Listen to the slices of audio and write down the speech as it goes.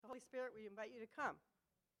Spirit, we invite you to come.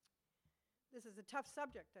 This is a tough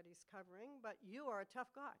subject that he's covering, but you are a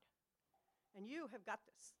tough God. And you have got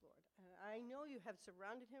this, Lord. And I know you have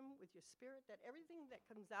surrounded him with your Spirit, that everything that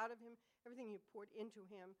comes out of him, everything you poured into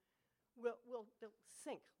him, will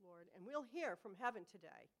sink, Lord. And we'll hear from heaven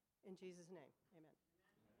today. In Jesus' name, amen.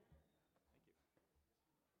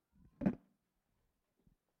 Thank you.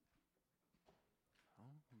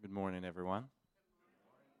 Well, good morning, everyone.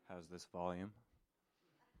 How's this volume?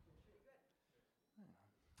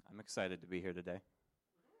 I'm excited to be here today.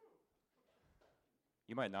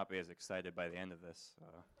 You might not be as excited by the end of this.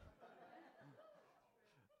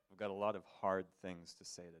 I've got a lot of hard things to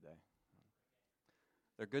say today.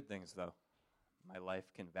 They're good things, though. My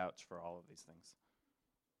life can vouch for all of these things.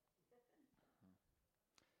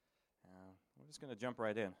 We're just going to jump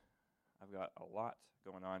right in. I've got a lot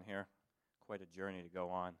going on here, quite a journey to go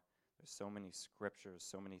on. There's so many scriptures,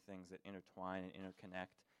 so many things that intertwine and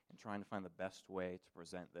interconnect, and trying to find the best way to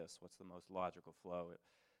present this. What's the most logical flow?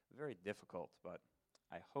 Very difficult, but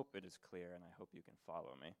I hope it is clear, and I hope you can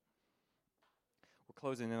follow me. We're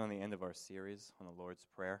closing in on the end of our series on the Lord's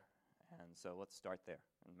Prayer, and so let's start there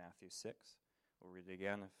in Matthew 6. We'll read it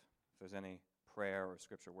again. If there's any prayer or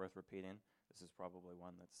scripture worth repeating, this is probably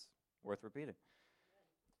one that's worth repeating.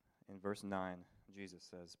 In verse 9, Jesus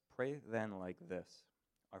says, "Pray then like this,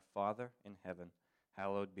 Our Father in heaven,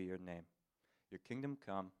 hallowed be your name. Your kingdom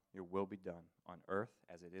come, your will be done, on earth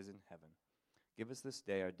as it is in heaven. Give us this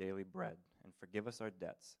day our daily bread, and forgive us our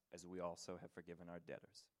debts, as we also have forgiven our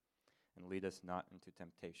debtors. And lead us not into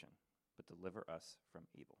temptation, but deliver us from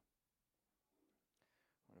evil."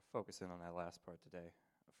 I want to focus in on that last part today.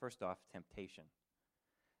 First off, temptation.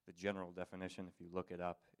 The general definition, if you look it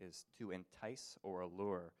up, is to entice or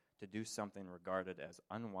allure to do something regarded as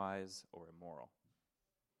unwise or immoral.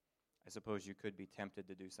 I suppose you could be tempted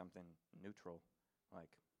to do something neutral,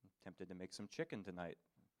 like tempted to make some chicken tonight.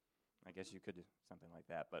 I guess you could do something like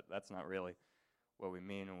that, but that's not really what we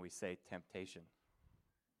mean when we say temptation.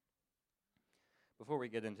 Before we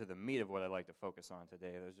get into the meat of what I'd like to focus on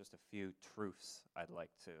today, there's just a few truths I'd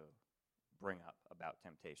like to bring up about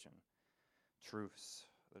temptation. Truths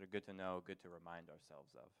that are good to know, good to remind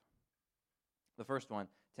ourselves of. The first one,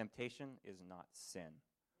 temptation is not sin.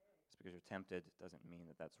 Just because you're tempted doesn't mean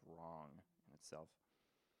that that's wrong in itself.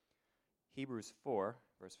 Hebrews 4,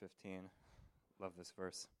 verse 15, love this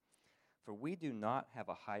verse. "For we do not have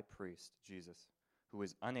a high priest, Jesus, who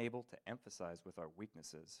is unable to emphasize with our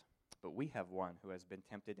weaknesses, but we have one who has been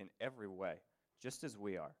tempted in every way, just as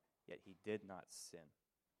we are, yet he did not sin."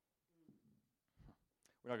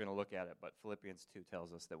 We're not going to look at it, but Philippians 2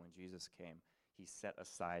 tells us that when Jesus came, he set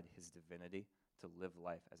aside his divinity to live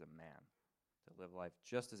life as a man, to live life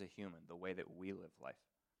just as a human, the way that we live life.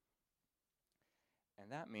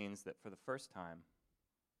 And that means that for the first time,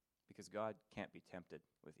 because God can't be tempted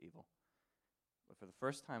with evil, but for the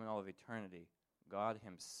first time in all of eternity, God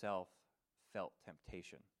himself felt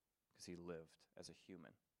temptation because he lived as a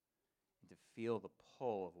human. And to feel the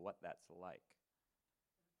pull of what that's like.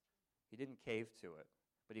 He didn't cave to it,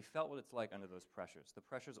 but he felt what it's like under those pressures. The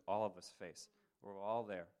pressures all of us face. We're all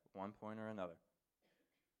there at one point or another.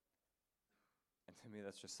 And to me,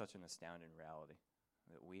 that's just such an astounding reality,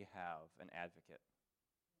 that we have an advocate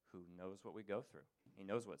who knows what we go through. He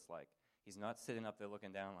knows what it's like. He's not sitting up there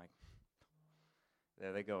looking down like,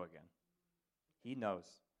 there they go again. He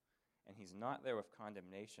knows. And he's not there with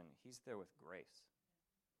condemnation. He's there with grace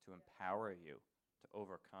to empower you to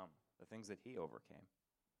overcome the things that he overcame.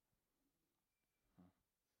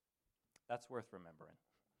 That's worth remembering.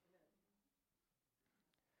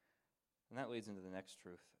 And that leads into the next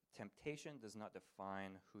truth. Temptation does not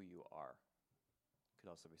define who you are. It could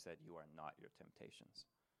also be said, you are not your temptations.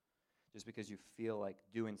 Just because you feel like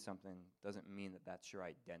doing something doesn't mean that that's your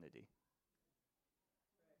identity.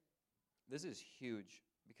 This is huge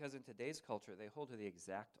because in today's culture, they hold to the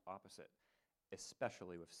exact opposite,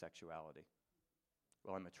 especially with sexuality.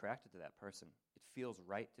 Well, I'm attracted to that person. It feels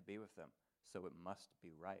right to be with them, so it must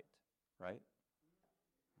be right, right?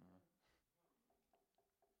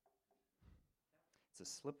 It's a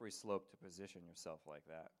slippery slope to position yourself like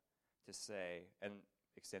that, to say, and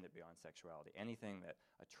extend it beyond sexuality, anything that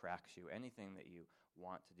attracts you, anything that you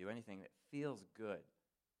want to do, anything that feels good,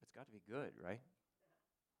 it's got to be good, right?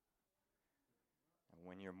 And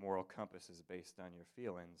when your moral compass is based on your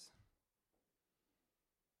feelings,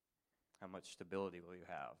 how much stability will you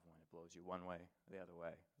have when it blows you one way or the other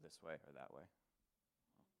way, this way or that way?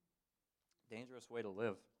 Dangerous way to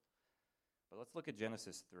live. But let's look at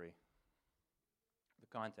Genesis 3. The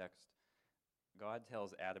context, God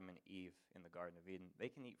tells Adam and Eve in the Garden of Eden, they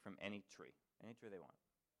can eat from any tree they want,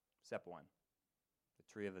 except one.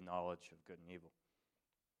 the tree of the knowledge of good and evil.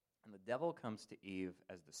 And the devil comes to Eve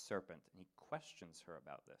as the serpent, and he questions her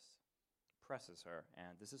about this, presses her,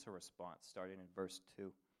 and this is her response, starting in verse 2.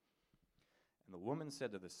 And the woman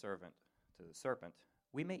said to the serpent,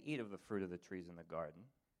 "We may eat of the fruit of the trees in the garden,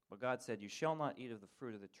 but God said, 'You shall not eat of the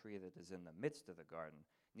fruit of the tree that is in the midst of the garden,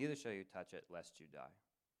 neither shall you touch it, lest you die.'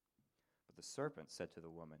 But the serpent said to the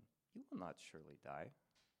woman, 'You will not surely die,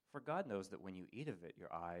 for God knows that when you eat of it,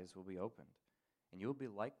 your eyes will be opened, and you will be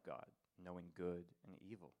like God, knowing good and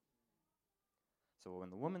evil.' So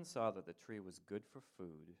when the woman saw that the tree was good for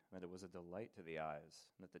food, that it was a delight to the eyes,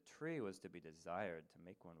 and that the tree was to be desired to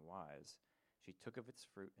make one wise, she took of its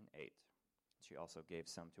fruit and ate. She also gave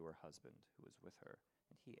some to her husband who was with her,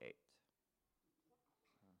 and he ate."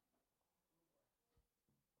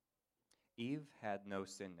 Eve had no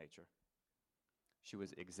sin nature. She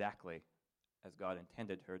was exactly as God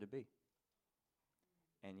intended her to be.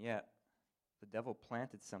 And yet, the devil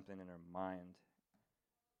planted something in her mind,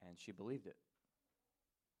 and she believed it.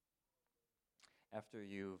 After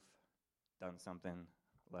you've done something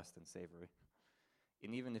less than savory,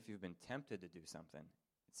 and even if you've been tempted to do something,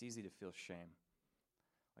 it's easy to feel shame.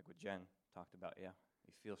 Like what Jen talked about, yeah.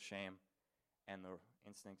 You feel shame, and the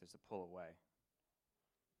instinct is to pull away.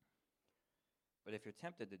 But if you're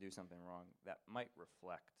tempted to do something wrong, that might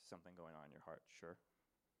reflect something going on in your heart, sure.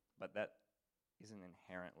 But that isn't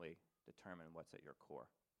inherently determine what's at your core,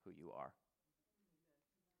 who you are.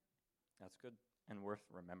 That's good and worth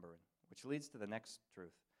remembering, which leads to the next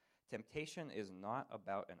truth. Temptation is not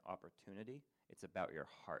about an opportunity, it's about your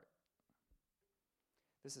heart.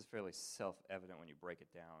 This is fairly self-evident when you break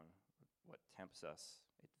it down. What tempts us,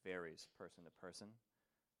 it varies person to person.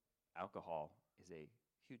 Alcohol is a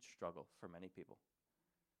huge struggle for many people.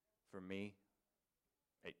 For me,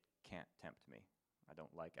 it can't tempt me. I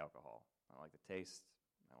don't like alcohol. I don't like the taste.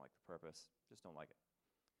 I don't like the purpose. Just don't like it.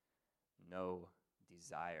 No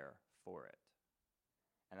desire for it.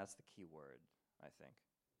 And that's the key word, I think.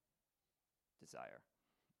 Desire.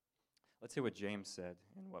 Let's hear what James said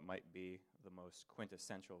in what might be the most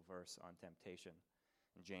quintessential verse on temptation.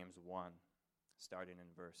 In James 1, starting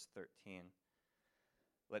in verse 13.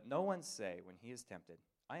 "Let no one say when he is tempted,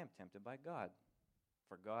 'I am tempted by God.'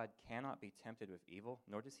 For God cannot be tempted with evil,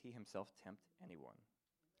 nor does he himself tempt anyone.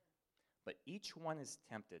 But each one is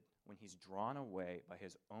tempted when he's drawn away by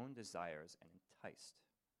his own desires and enticed.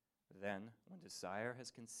 Then, when desire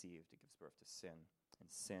has conceived, it gives birth to sin,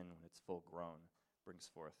 and sin, when it's full grown, brings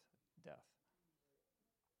forth death."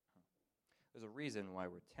 There's a reason why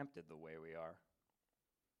we're tempted the way we are.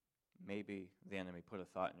 Maybe the enemy put a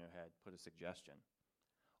thought in your head, put a suggestion.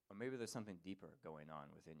 Or maybe there's something deeper going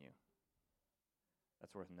on within you.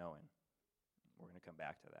 That's worth knowing. We're going to come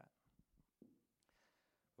back to that.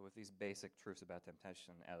 But with these basic truths about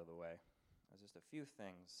temptation out of the way, there's just a few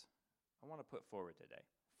things I want to put forward today.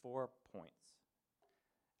 4 points,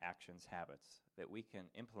 actions, habits that we can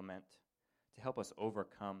implement to help us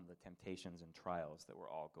overcome the temptations and trials that we're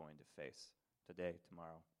all going to face today,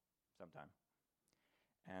 tomorrow, sometime.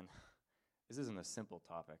 And this isn't a simple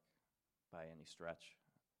topic by any stretch.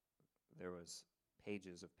 There was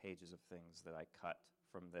pages of things that I cut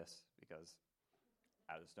from this because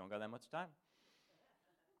I just don't got that much time.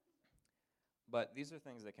 But these are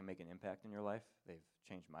things that can make an impact in your life. They've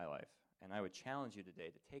changed my life. And I would challenge you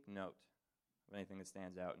today to take note of anything that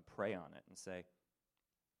stands out and pray on it and say,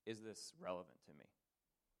 is this relevant to me?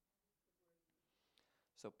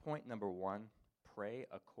 So point number 1, pray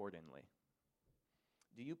accordingly.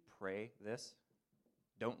 Do you pray this?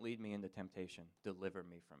 Don't lead me into temptation. Deliver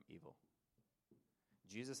me from evil.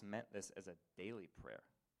 Jesus meant this as a daily prayer,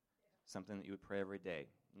 something that you would pray every day,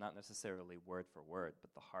 not necessarily word for word,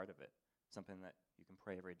 but the heart of it, something that you can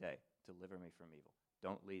pray every day. Deliver me from evil.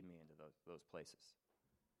 Don't lead me into those places.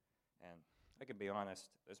 And I can be honest,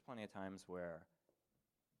 there's plenty of times where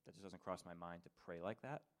that just doesn't cross my mind to pray like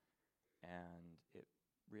that, and it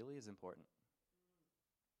really is important.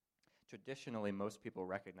 Traditionally, most people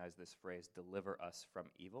recognize this phrase, deliver us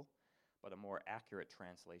from evil, but a more accurate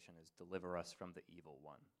translation is deliver us from the evil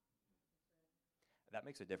one. That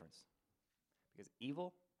makes a difference, because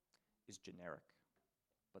evil is generic,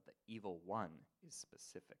 but the evil one is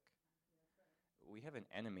specific. We have an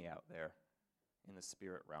enemy out there in the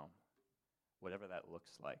spirit realm, whatever that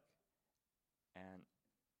looks like, and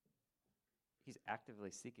he's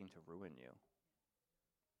actively seeking to ruin you.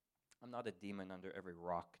 I'm not a demon under every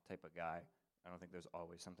rock type of guy. I don't think there's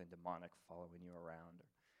always something demonic following you around or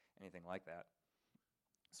anything like that.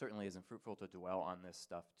 Certainly isn't fruitful to dwell on this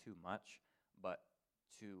stuff too much, but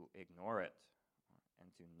to ignore it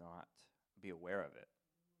and to not be aware of it,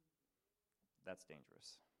 that's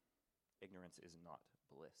dangerous. ignorance is not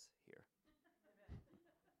bliss here.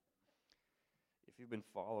 If you've been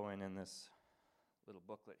following in this little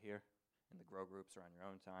booklet here, in the grow groups or on your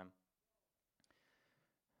own time,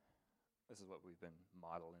 this is what we've been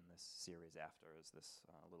modeling this series after, is this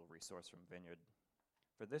little resource from Vineyard.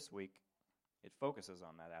 For this week, it focuses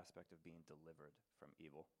on that aspect of being delivered from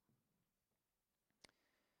evil.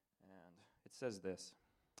 And it says this: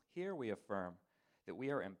 "Here we affirm that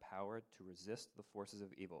we are empowered to resist the forces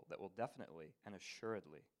of evil that will definitely and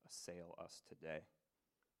assuredly assail us today."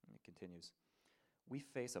 And it continues, "We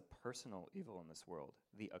face a personal evil in this world,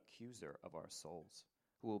 the accuser of our souls,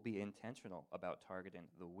 who will be intentional about targeting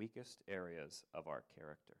the weakest areas of our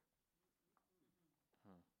character."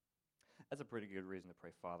 That's a pretty good reason to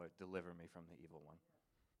pray, "Father, deliver me from the evil one."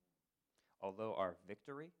 Although our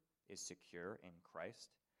victory is secure in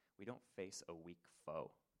Christ, we don't face a weak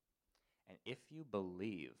foe. And if you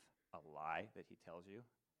believe a lie that he tells you,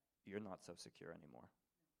 you're not so secure anymore.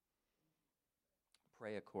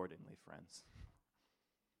 Pray accordingly, friends.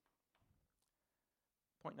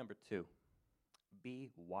 Point number 2, be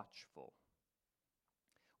watchful.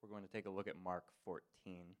 We're going to take a look at Mark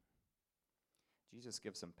 14. Jesus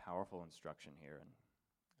gives some powerful instruction here, and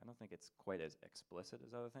I don't think it's quite as explicit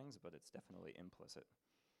as other things, but it's definitely implicit.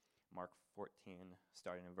 Mark 14,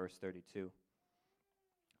 starting in verse 32.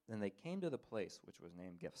 "Then they came to the place which was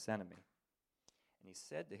named Gethsemane, and he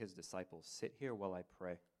said to his disciples, 'Sit here while I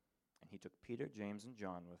pray.' And he took Peter, James, and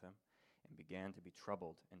John with him, and began to be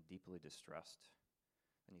troubled and deeply distressed.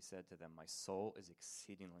 And he said to them, 'My soul is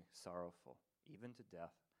exceedingly sorrowful, even to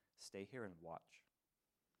death. Stay here and watch.'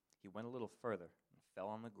 He went a little further and fell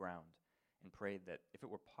on the ground and prayed that, if it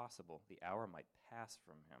were possible, the hour might pass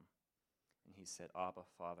from him. And he said, 'Abba,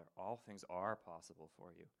 Father, all things are possible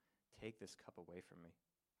for you. Take this cup away from me.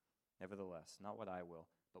 Nevertheless, not what I will,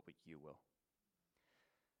 but what you will.'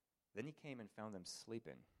 Then he came and found them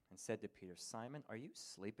sleeping, and said to Peter, 'Simon, are you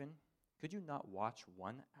sleeping? Could you not watch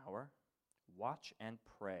 1 hour? Watch and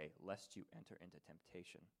pray, lest you enter into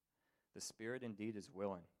temptation. The spirit indeed is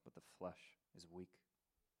willing, but the flesh is weak.'"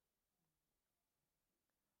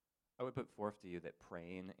 I would put forth to you that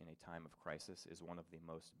praying in a time of crisis is one of the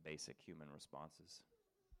most basic human responses.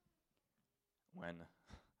 When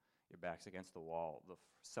your back's against the wall,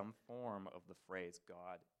 some form of the phrase,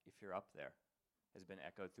 "God, if you're up there," has been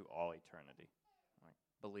echoed through all eternity. Like,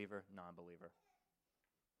 believer, non-believer.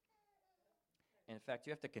 And in fact,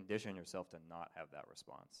 you have to condition yourself to not have that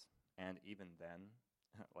response. And even then,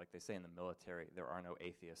 like they say in the military, there are no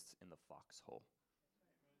atheists in the foxhole.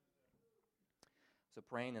 So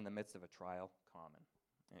praying in the midst of a trial, common.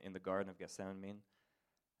 In the Garden of Gethsemane,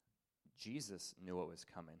 Jesus knew what was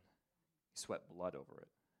coming. He sweat blood over it.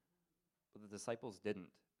 But the disciples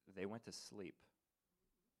didn't. They went to sleep.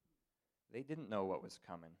 They didn't know what was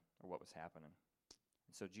coming or what was happening.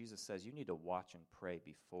 And so Jesus says, you need to watch and pray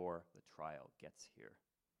before the trial gets here.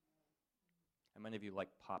 How many of you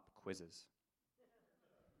like pop quizzes?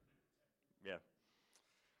 Yeah.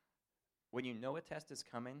 When you know a test is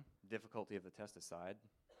coming, difficulty of the test aside,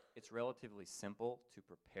 it's relatively simple to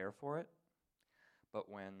prepare for it. But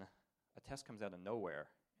when a test comes out of nowhere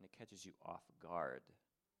and it catches you off guard,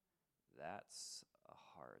 that's a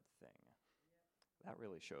hard thing. That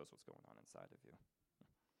really shows what's going on inside of you.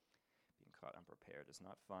 Being caught unprepared is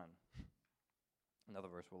not fun. Another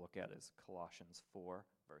verse we'll look at is Colossians 4,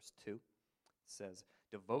 verse 2. It says,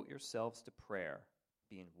 "Devote yourselves to prayer,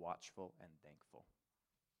 being watchful and thankful."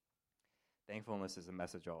 Thankfulness is a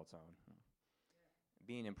message all its own.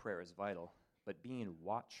 Being in prayer is vital, but being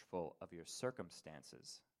watchful of your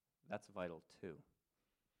circumstances, that's vital too.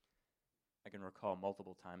 I can recall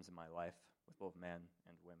multiple times in my life with both men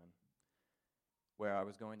and women where I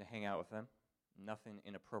was going to hang out with them, nothing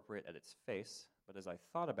inappropriate at its face, but as I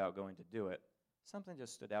thought about going to do it, something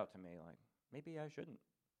just stood out to me like, maybe I shouldn't.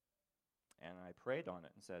 And I prayed on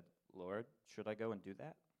it and said, "Lord, should I go and do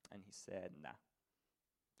that?" And he said, "Nah,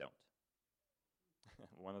 don't."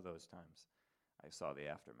 One of those times I saw the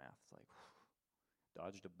aftermath. It's like,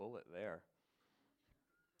 dodged a bullet there.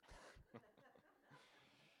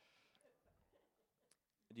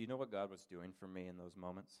 Do you know what God was doing for me in those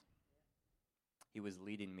moments? He was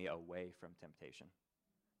leading me away from temptation.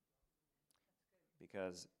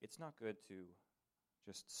 Because it's not good to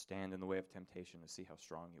just stand in the way of temptation to see how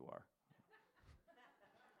strong you are.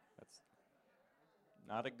 That's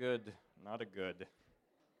not a good.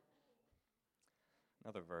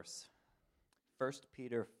 Another verse. 1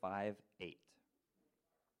 Peter 5:8.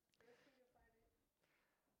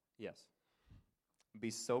 Yes. "Be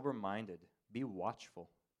sober-minded, be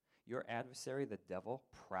watchful. Your adversary, the devil,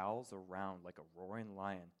 prowls around like a roaring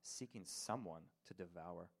lion, seeking someone to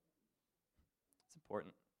devour." It's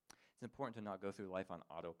important. It's important to not go through life on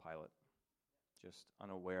autopilot, just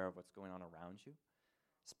unaware of what's going on around you,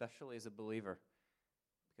 especially as a believer,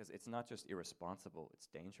 because it's not just irresponsible, it's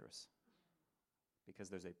dangerous, because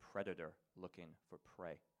there's a predator looking for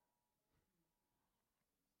prey.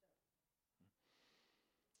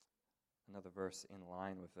 Another verse in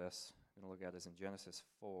line with this I'm going to look at is in Genesis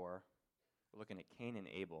 4. We're looking at Cain and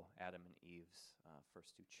Abel, Adam and Eve's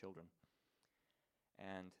first two children.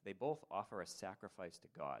 And they both offer a sacrifice to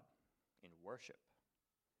God in worship.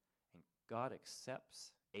 And God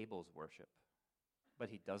accepts Abel's worship, but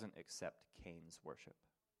he doesn't accept Cain's worship.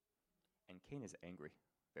 And Cain is angry,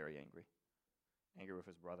 very angry. Angry with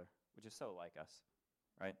his brother, which is so like us,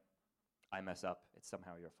 right? I mess up, it's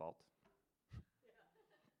somehow your fault.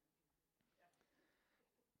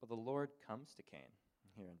 But the Lord comes to Cain,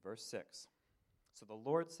 here in verse 6. So the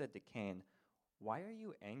Lord said to Cain, "Why are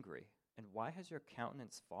you angry, and why has your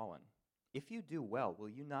countenance fallen? If you do well, will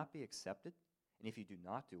you not be accepted? And if you do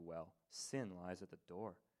not do well, sin lies at the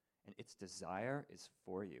door, and its desire is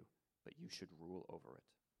for you, but you should rule over it."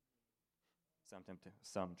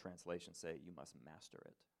 Some translations say you must master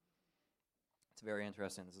it. It's very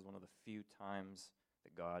interesting. This is one of the few times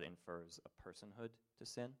that God infers a personhood to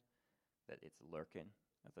sin, that it's lurking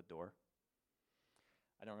at the door.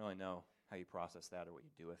 I don't really know how you process that or what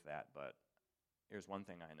you do with that, but here's one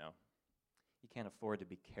thing I know. You can't afford to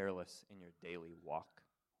be careless in your daily walk.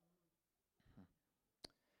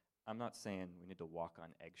 I'm not saying we need to walk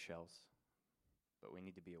on eggshells, but we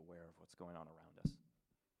need to be aware of what's going on around us.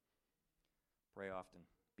 Pray often.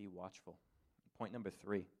 Be watchful. Point number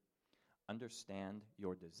 3, understand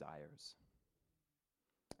your desires.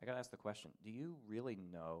 I got to ask the question, do you really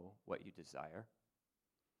know what you desire?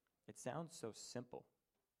 It sounds so simple,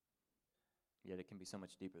 yet it can be so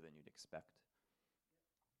much deeper than you'd expect.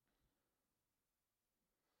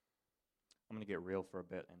 I'm going to get real for a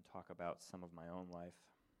bit and talk about some of my own life.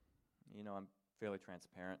 You know, I'm fairly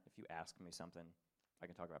transparent. If you ask me something, I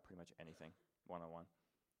can talk about pretty much anything, one-on-one.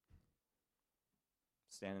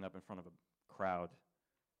 Standing up in front of a crowd,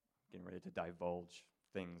 getting ready to divulge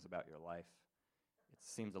things about your life, it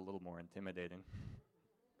seems a little more intimidating.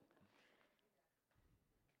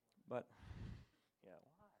 But, yeah,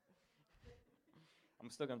 I'm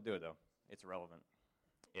still going to do it, though. It's relevant.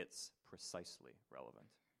 It's precisely relevant.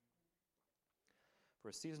 For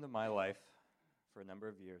a season of my life, for a number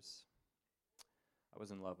of years, I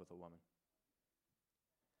was in love with a woman.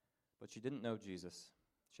 But she didn't know Jesus.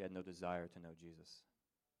 She had no desire to know Jesus.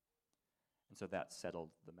 And so that settled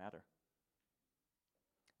the matter.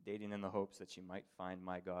 Dating in the hopes that she might find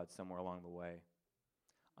my God somewhere along the way.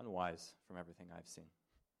 Unwise from everything I've seen.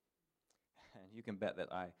 And you can bet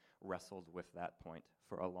that I wrestled with that point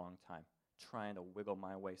for a long time, trying to wiggle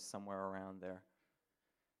my way somewhere around there.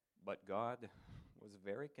 But God was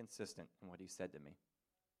very consistent in what he said to me.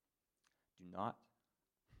 Do not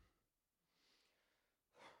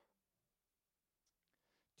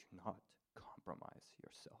compromise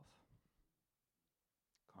yourself.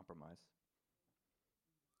 Compromise.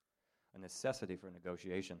 A necessity for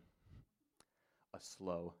negotiation. A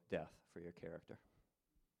slow death for your character.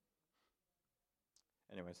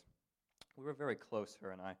 Anyways, we were very close,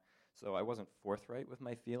 her and I, so I wasn't forthright with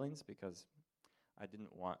my feelings because I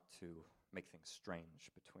didn't want to make things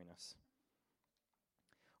strange between us.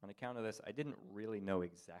 On account of this, I didn't really know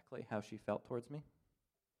exactly how she felt towards me.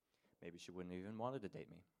 Maybe she wouldn't even wanted to date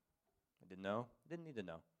me. I didn't know. Didn't need to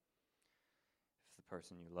know. If the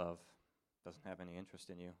person you love doesn't have any interest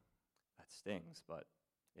in you, that stings, but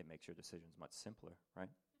it makes your decisions much simpler, right?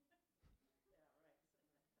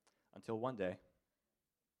 Until one day,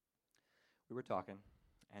 we were talking,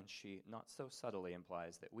 and she not so subtly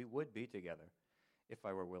implies that we would be together if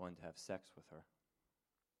I were willing to have sex with her.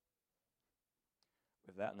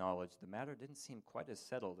 With that knowledge, the matter didn't seem quite as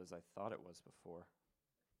settled as I thought it was before.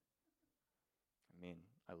 I mean,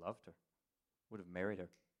 I loved her, would have married her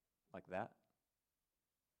like that.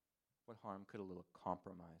 What harm could a little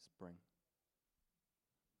compromise bring?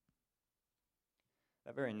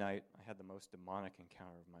 That very night, I had the most demonic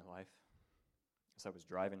encounter of my life. As I was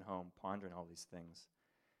driving home, pondering all these things,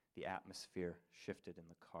 the atmosphere shifted in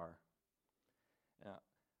the car.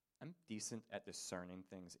 I'm decent at discerning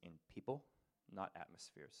things in people, not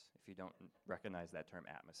atmospheres. If you don't recognize that term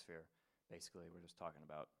atmosphere, basically we're just talking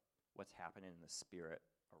about what's happening in the spirit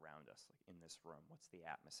around us, like in this room. What's the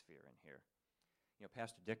atmosphere in here? You know,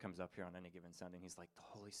 Pastor Dick comes up here on any given Sunday, and he's like, the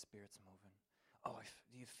Holy Spirit's moving. Oh,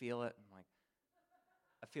 do you feel it? I'm like,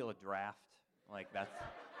 I feel a draft. Like,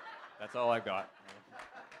 that's all I've got.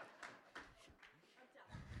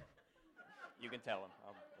 You can tell him.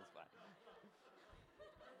 It's fine.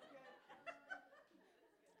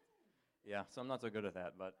 Yeah, so I'm not so good at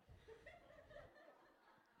that, but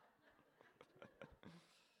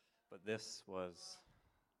but this was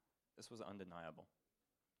undeniable.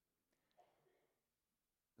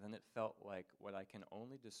 Then it felt like what I can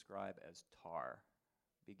only describe as tar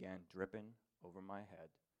began dripping over my head,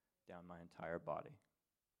 down my entire body.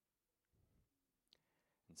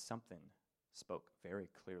 And something spoke very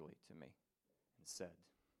clearly to me and said,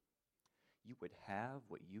 "You would have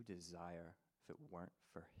what you desire if it weren't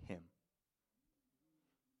for Him.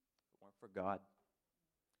 If it weren't for God,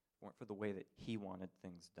 if it weren't for the way that He wanted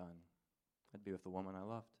things done, I'd be with the woman I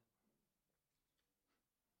loved."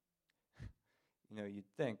 You know, you'd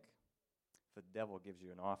think if the devil gives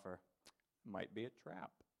you an offer, it might be a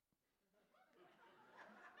trap.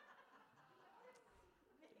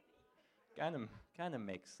 Kind of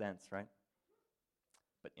makes sense, right?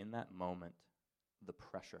 But in that moment, the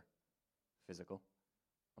pressure, physical,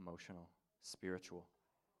 emotional, spiritual,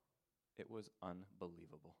 it was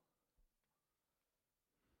unbelievable.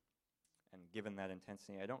 And given that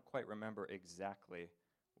intensity, I don't quite remember exactly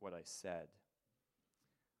what I said,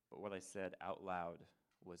 but what I said out loud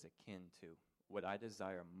was akin to, "What I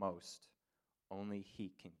desire most, only He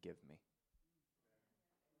can give me."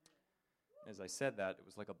 As I said that, it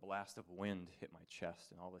was like a blast of wind hit my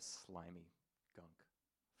chest, and all this slimy gunk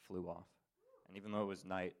flew off. And even though it was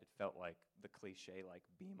night, it felt like the cliche, like,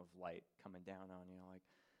 beam of light coming down on you, like,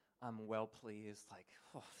 I'm well pleased, like,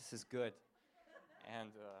 oh, this is good.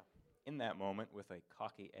 And in that moment, with a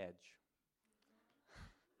cocky edge,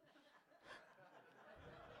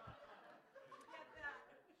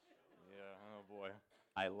 yeah, oh boy,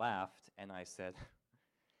 I laughed and I said,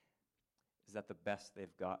 "Is that the best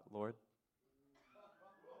they've got, Lord?"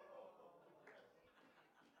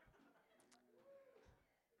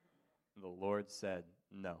 The Lord said,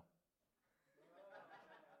 "No.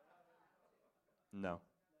 No.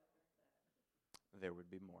 There would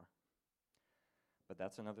be more." But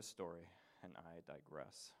that's another story, and I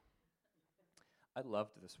digress. I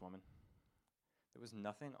loved this woman. There was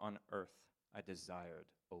nothing on earth I desired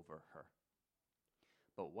over her.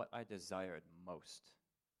 But what I desired most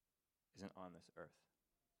isn't on this earth.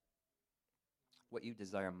 What you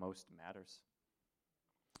desire most matters.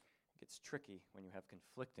 It gets tricky when you have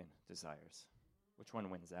conflicting desires. Which one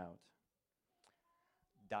wins out?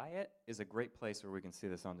 Diet is a great place where we can see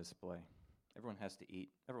this on display. Everyone has to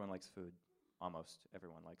eat. Everyone likes food. Almost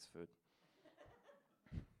everyone likes food.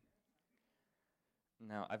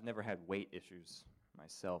 Now, I've never had weight issues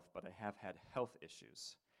myself, but I have had health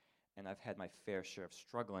issues. And I've had my fair share of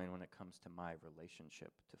struggling when it comes to my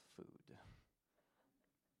relationship to food.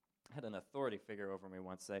 I had an authority figure over me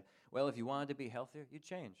once say, "Well, if you wanted to be healthier, you'd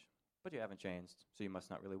change. But you haven't changed, so you must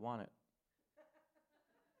not really want it."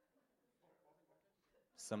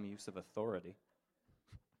 Some use of authority.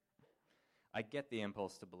 I get the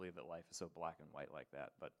impulse to believe that life is so black and white like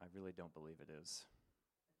that, but I really don't believe it is.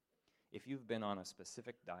 If you've been on a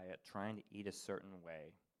specific diet trying to eat a certain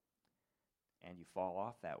way, and you fall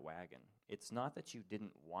off that wagon, it's not that you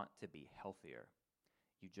didn't want to be healthier.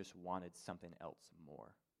 You just wanted something else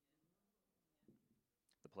more.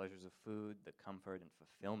 The pleasures of food, the comfort and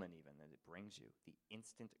fulfillment even that it brings you, the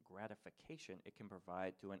instant gratification it can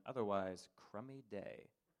provide to an otherwise crummy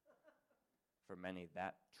day. For many,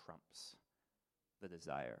 that trumps the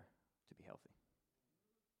desire to be healthy.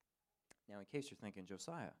 Now, in case you're thinking,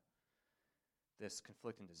 Josiah, this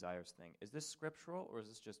conflicting desires thing, is this scriptural or is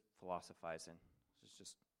this just philosophizing? Is this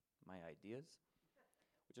just my ideas?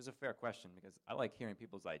 Which is a fair question because I like hearing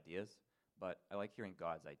people's ideas, but I like hearing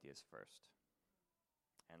God's ideas first.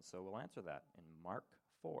 And so we'll answer that in Mark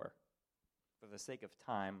 4. For the sake of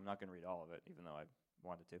time, I'm not going to read all of it, even though I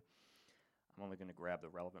wanted to. I'm only going to grab the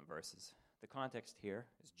relevant verses. The context here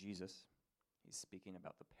is Jesus. He's speaking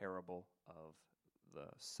about the parable of the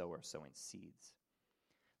sower sowing seeds.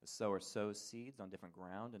 The sower sows seeds on different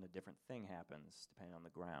ground, and a different thing happens depending on the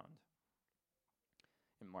ground.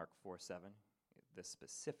 In Mark 4:7, this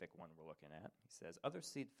specific one we're looking at, he says, "Other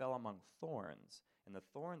seed fell among thorns, and the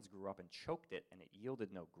thorns grew up and choked it, and it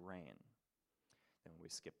yielded no grain." Then we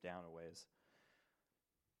skip down a ways.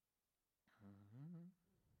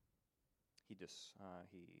 He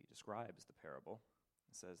describes the parable.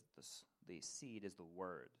 It says the seed is the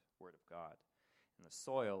word of God, and the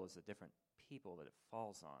soil is the different people that it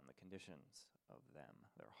falls on, the conditions of them,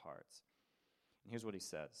 their hearts. And here's what he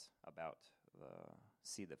says about the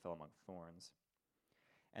seed that fell among thorns.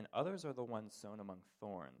 "And others are the ones sown among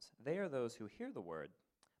thorns. They are those who hear the word,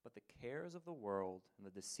 but the cares of the world and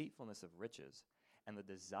the deceitfulness of riches and the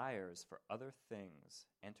desires for other things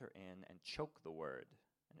enter in and choke the word,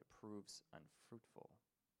 and it proves unfruitful."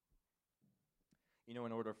 You know,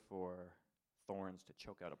 in order for thorns to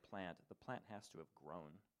choke out a plant, the plant has to have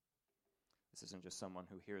grown. This isn't just someone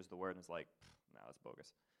who hears the word and is like, no, that's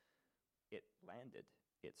bogus. It landed.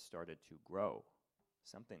 It started to grow.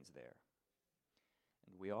 Something's there.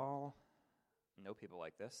 And we all know people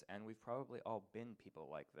like this, and we've probably all been people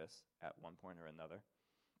like this at one point or another,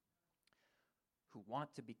 who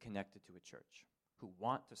want to be connected to a church, who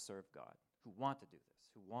want to serve God, who want to do this,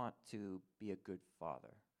 who want to be a good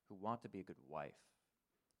father, who want to be a good wife,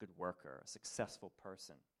 good worker, a successful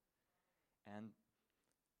person. And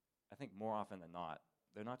I think more often than not,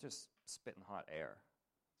 they're not just spitting hot air.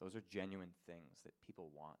 Those are genuine things that people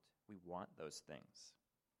want. We want those things.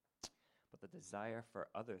 But the desire for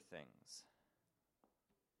other things,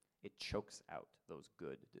 it chokes out those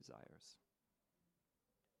good desires.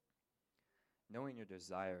 Knowing your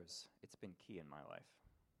desires, it's been key in my life.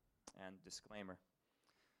 And disclaimer,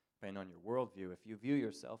 depending on your worldview, if you view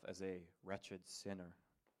yourself as a wretched sinner,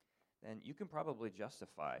 then you can probably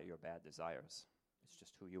justify your bad desires. It's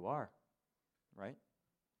just who you are, right?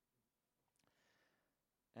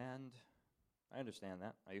 And I understand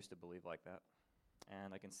that. I used to believe like that.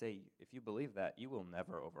 And I can say, if you believe that, you will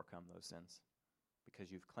never overcome those sins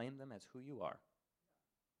because you've claimed them as who you are.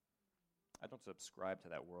 I don't subscribe to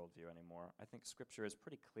that worldview anymore. I think Scripture is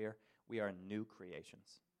pretty clear. We are new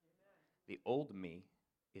creations. Amen. The old me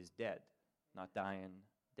is dead, not dying,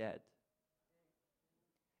 dead.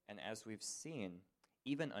 And as we've seen,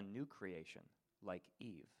 even a new creation like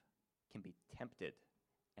Eve can be tempted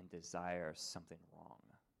and desire something wrong.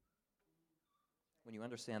 When you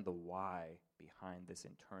understand the why behind this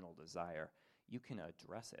internal desire, you can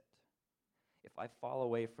address it. If I fall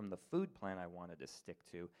away from the food plan I wanted to stick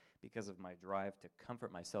to because of my drive to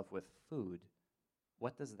comfort myself with food,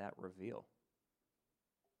 what does that reveal?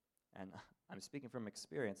 And I'm speaking from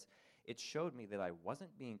experience. It showed me that I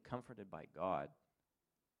wasn't being comforted by God.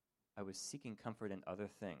 I was seeking comfort in other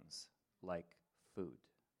things, like food.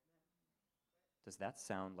 Does that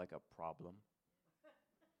sound like a problem?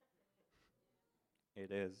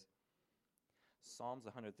 It is. Psalms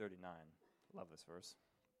 139. Love this verse.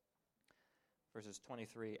 Verses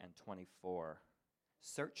 23 and 24.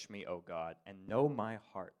 Search me, O God, and know my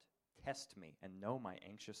heart. Test me and know my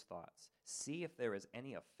anxious thoughts. See if there is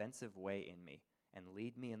any offensive way in me, and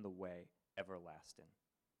lead me in the way everlasting.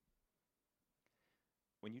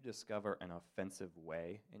 When you discover an offensive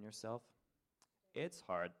way in yourself, it's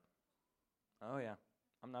hard. Oh yeah,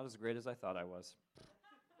 I'm not as great as I thought I was.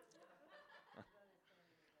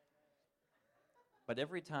 But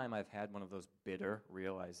every time I've had one of those bitter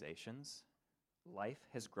realizations, life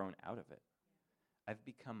has grown out of it. I've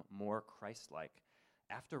become more Christ-like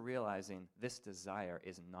after realizing this desire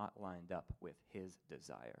is not lined up with His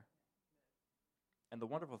desire. And the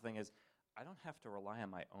wonderful thing is, I don't have to rely on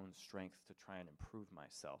my own strength to try and improve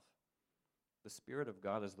myself. The Spirit of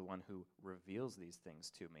God is the one who reveals these things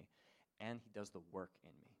to me, and He does the work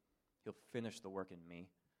in me. He'll finish the work in me,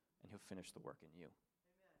 and He'll finish the work in you.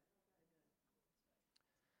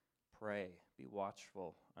 Pray, be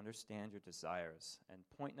watchful, understand your desires. And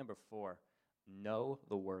point number 4, know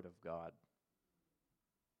the Word of God.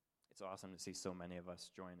 It's awesome to see so many of us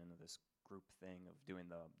join into this group thing of doing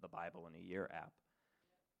the Bible in a Year app.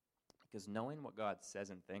 Because knowing what God says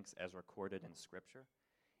and thinks as recorded in Scripture,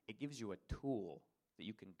 it gives you a tool that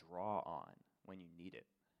you can draw on when you need it.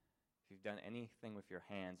 If you've done anything with your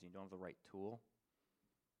hands and you don't have the right tool,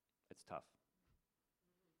 it's tough.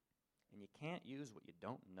 And you can't use what you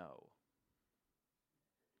don't know.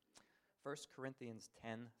 1 Corinthians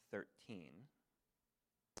 10:13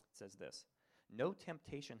 says this, "No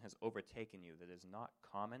temptation has overtaken you that is not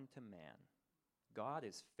common to man. God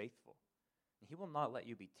is faithful, and He will not let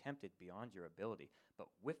you be tempted beyond your ability, but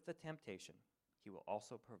with the temptation, He will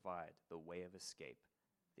also provide the way of escape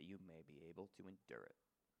that you may be able to endure it."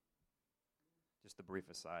 Just a brief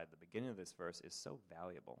aside, the beginning of this verse is so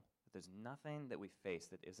valuable that there's nothing that we face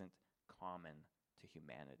that isn't common to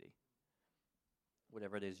humanity.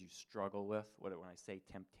 Whatever it is you struggle with, when I say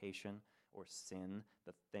temptation or sin,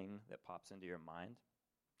 the thing that pops into your mind,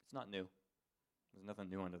 it's not new. There's nothing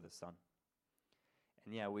new under the sun.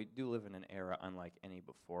 And yeah, we do live in an era unlike any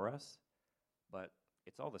before us, but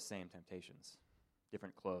it's all the same temptations.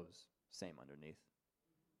 Different clothes, same underneath.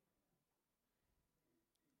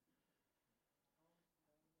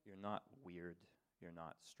 You're not weird, you're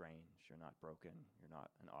not strange, you're not broken, you're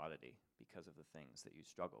not an oddity because of the things that you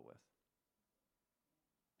struggle with.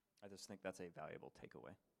 I just think that's a valuable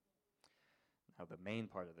takeaway. Now, the main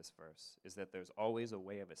part of this verse is that there's always a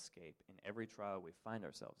way of escape in every trial we find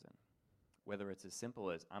ourselves in, whether it's as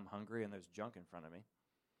simple as I'm hungry and there's junk in front of me,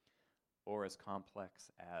 or as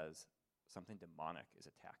complex as something demonic is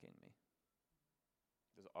attacking me.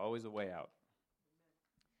 There's always a way out.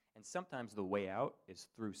 And sometimes the way out is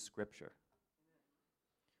through Scripture.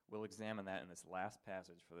 We'll examine that in this last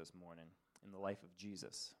passage for this morning, in the life of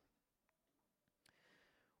Jesus.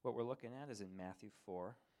 What we're looking at is in Matthew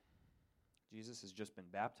 4. Jesus has just been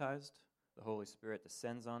baptized. The Holy Spirit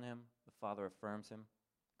descends on him. The Father affirms him.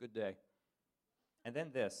 Good day. And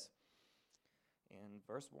then this, in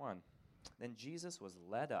verse 1, then Jesus was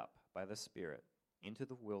led up by the Spirit into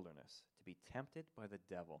the wilderness to be tempted by the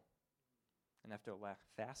devil. And after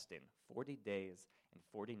fasting 40 days and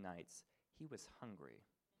 40 nights, he was hungry.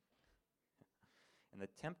 And the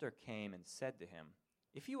tempter came and said to him,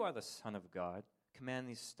 "If you are the Son of God, command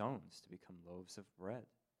these stones to become loaves of bread."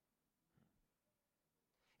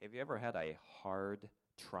 Have you ever had a hard,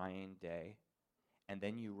 trying day, and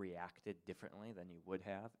then you reacted differently than you would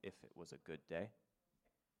have if it was a good day?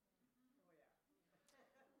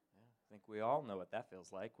 Yeah, I think we all know what that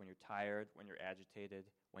feels like when you're tired, when you're agitated,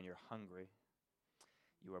 when you're hungry.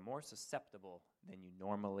 You are more susceptible than you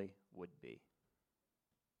normally would be.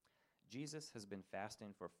 Jesus has been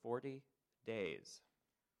fasting for 40 days.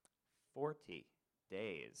 40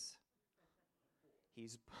 days.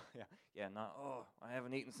 He's, I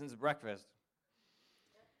haven't eaten since breakfast.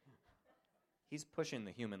 He's pushing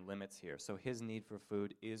the human limits here, so his need for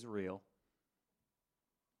food is real.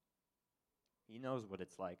 He knows what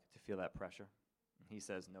it's like to feel that pressure. And he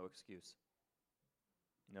says, no excuse.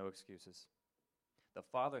 No excuses. The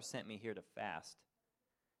Father sent me here to fast,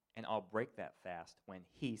 and I'll break that fast when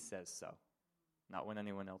he says so, not when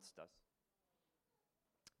anyone else does.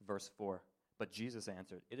 Verse 4, but Jesus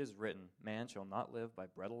answered, "It is written, man shall not live by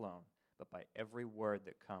bread alone, but by every word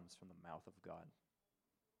that comes from the mouth of God."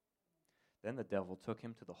 Then the devil took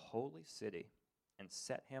him to the holy city and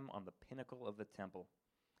set him on the pinnacle of the temple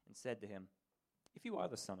and said to him, "If you are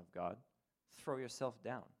the Son of God, throw yourself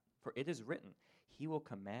down, for it is written, he will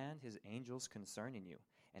command his angels concerning you,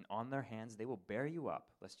 and on their hands they will bear you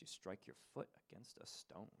up, lest you strike your foot against a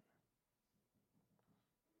stone."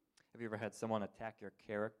 Have you ever had someone attack your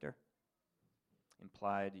character?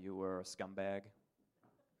 Implied you were a scumbag?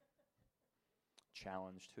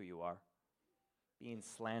 Challenged who you are? Being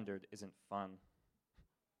slandered isn't fun.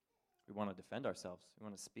 We want to defend ourselves. We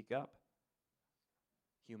want to speak up.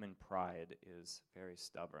 Human pride is very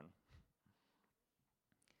stubborn.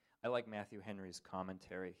 I like Matthew Henry's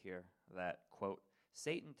commentary here that, quote,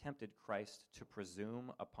 Satan tempted Christ to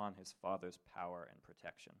presume upon his Father's power and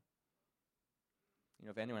protection. You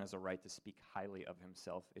know, if anyone has a right to speak highly of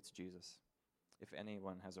himself, it's Jesus. If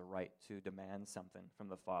anyone has a right to demand something from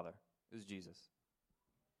the Father, it was Jesus.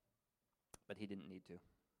 But he didn't need to.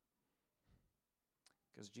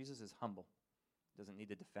 Because Jesus is humble, doesn't need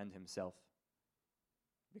to defend himself,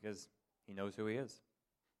 because he knows who he is.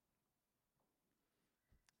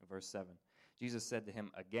 Verse 7, Jesus said to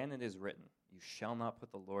him, "Again it is written, you shall not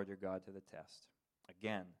put the Lord your God to the test."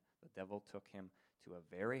 Again, the devil took him to a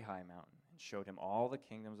very high mountain and showed him all the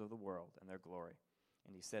kingdoms of the world and their glory.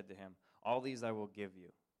 And he said to him, "All these I will give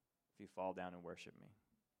you if you fall down and worship me."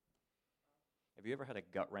 Have you ever had a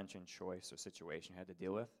gut-wrenching choice or situation you had to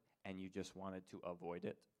deal with, and you just wanted to avoid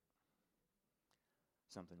it?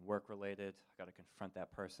 Something work-related, I got to confront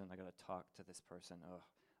that person, I got to talk to this person. Oh,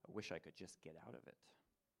 I wish I could just get out of it.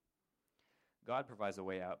 God provides a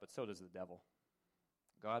way out, but so does the devil.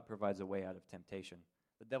 God provides a way out of temptation.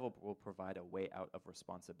 The devil will provide a way out of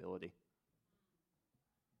responsibility.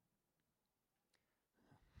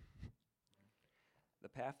 The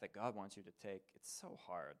path that God wants you to take, it's so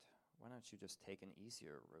hard. Why don't you just take an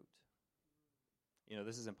easier route? You know,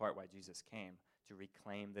 this is in part why Jesus came, to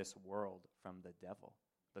reclaim this world from the devil,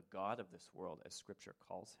 the god of this world, as Scripture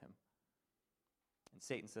calls him. And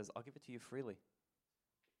Satan says, "I'll give it to you freely.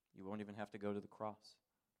 You won't even have to go to the cross."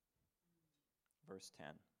 Verse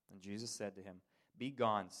 10, and Jesus said to him, "Be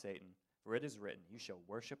gone, Satan, for it is written, you shall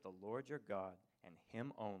worship the Lord your God, and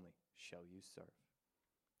him only shall you serve."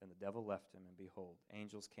 Then the devil left him, and behold,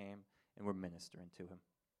 angels came and were ministering to him.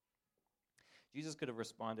 Jesus could have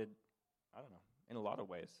responded, in a lot of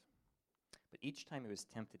ways. But each time he was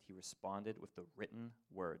tempted, he responded with the written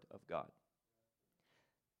word of God.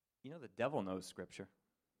 You know, the devil knows Scripture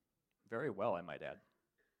very well, I might add.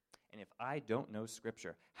 And if I don't know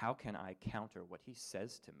Scripture, how can I counter what he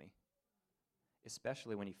says to me?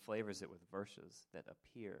 Especially when he flavors it with verses that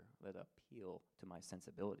appeal to my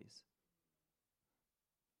sensibilities.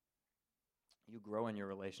 You grow in your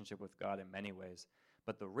relationship with God in many ways,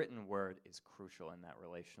 but the written word is crucial in that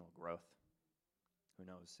relational growth. Who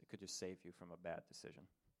knows? It could just save you from a bad decision.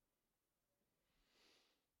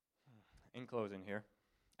 In closing here,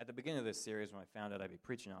 at the beginning of this series, when I found out I'd be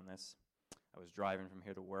preaching on this, I was driving from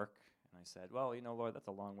here to work, and I said, well, Lord, that's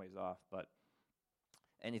a long ways off, but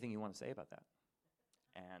anything you want to say about that?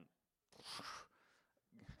 And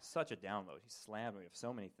such a download. He slammed me with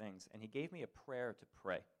so many things, and he gave me a prayer to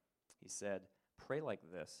pray. He said, pray like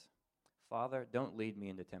this: Father, don't lead me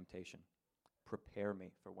into temptation. Prepare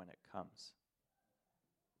me for when it comes.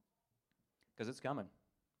 Because it's coming,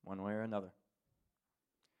 one way or another.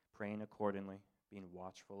 Praying accordingly, being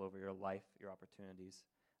watchful over your life, your opportunities,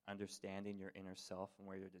 understanding your inner self and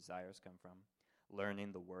where your desires come from,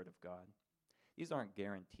 learning the Word of God. These aren't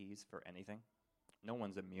guarantees for anything. No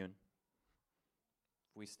one's immune.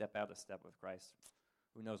 If we step out a step with Christ,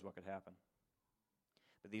 who knows what could happen?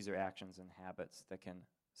 But these are actions and habits that can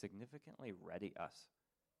significantly ready us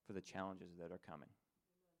for the challenges that are coming.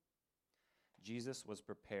 Jesus was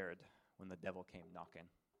prepared when the devil came knocking.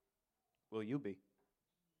 Will you be?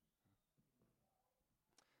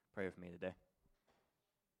 Pray with me today.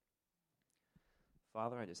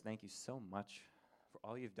 Father, I just thank you so much for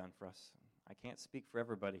all you've done for us. I can't speak for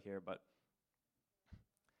everybody here, but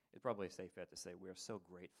it's probably a safe bet to say we are so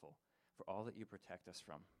grateful for all that you protect us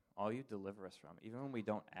from, all you deliver us from. Even when we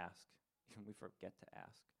don't ask, even when we forget to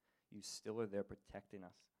ask, you still are there protecting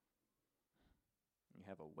us. You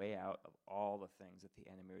have a way out of all the things that the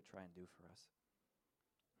enemy would try and do for us.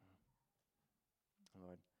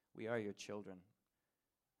 Lord, we are your children,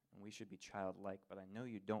 and we should be childlike, but I know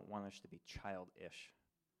you don't want us to be childish.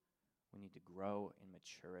 We need to grow in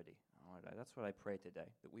maturity. Lord, that's what I pray today,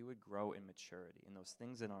 that we would grow in maturity in those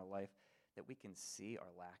things in our life that we can see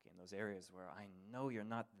are lacking, those areas where I know you're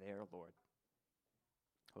not there, Lord.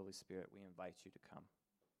 Holy Spirit, we invite you to come.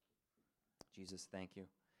 Jesus, thank you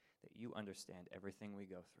that you understand everything we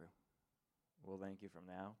go through. We'll thank you from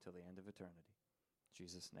now till the end of eternity. In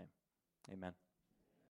Jesus' name, amen.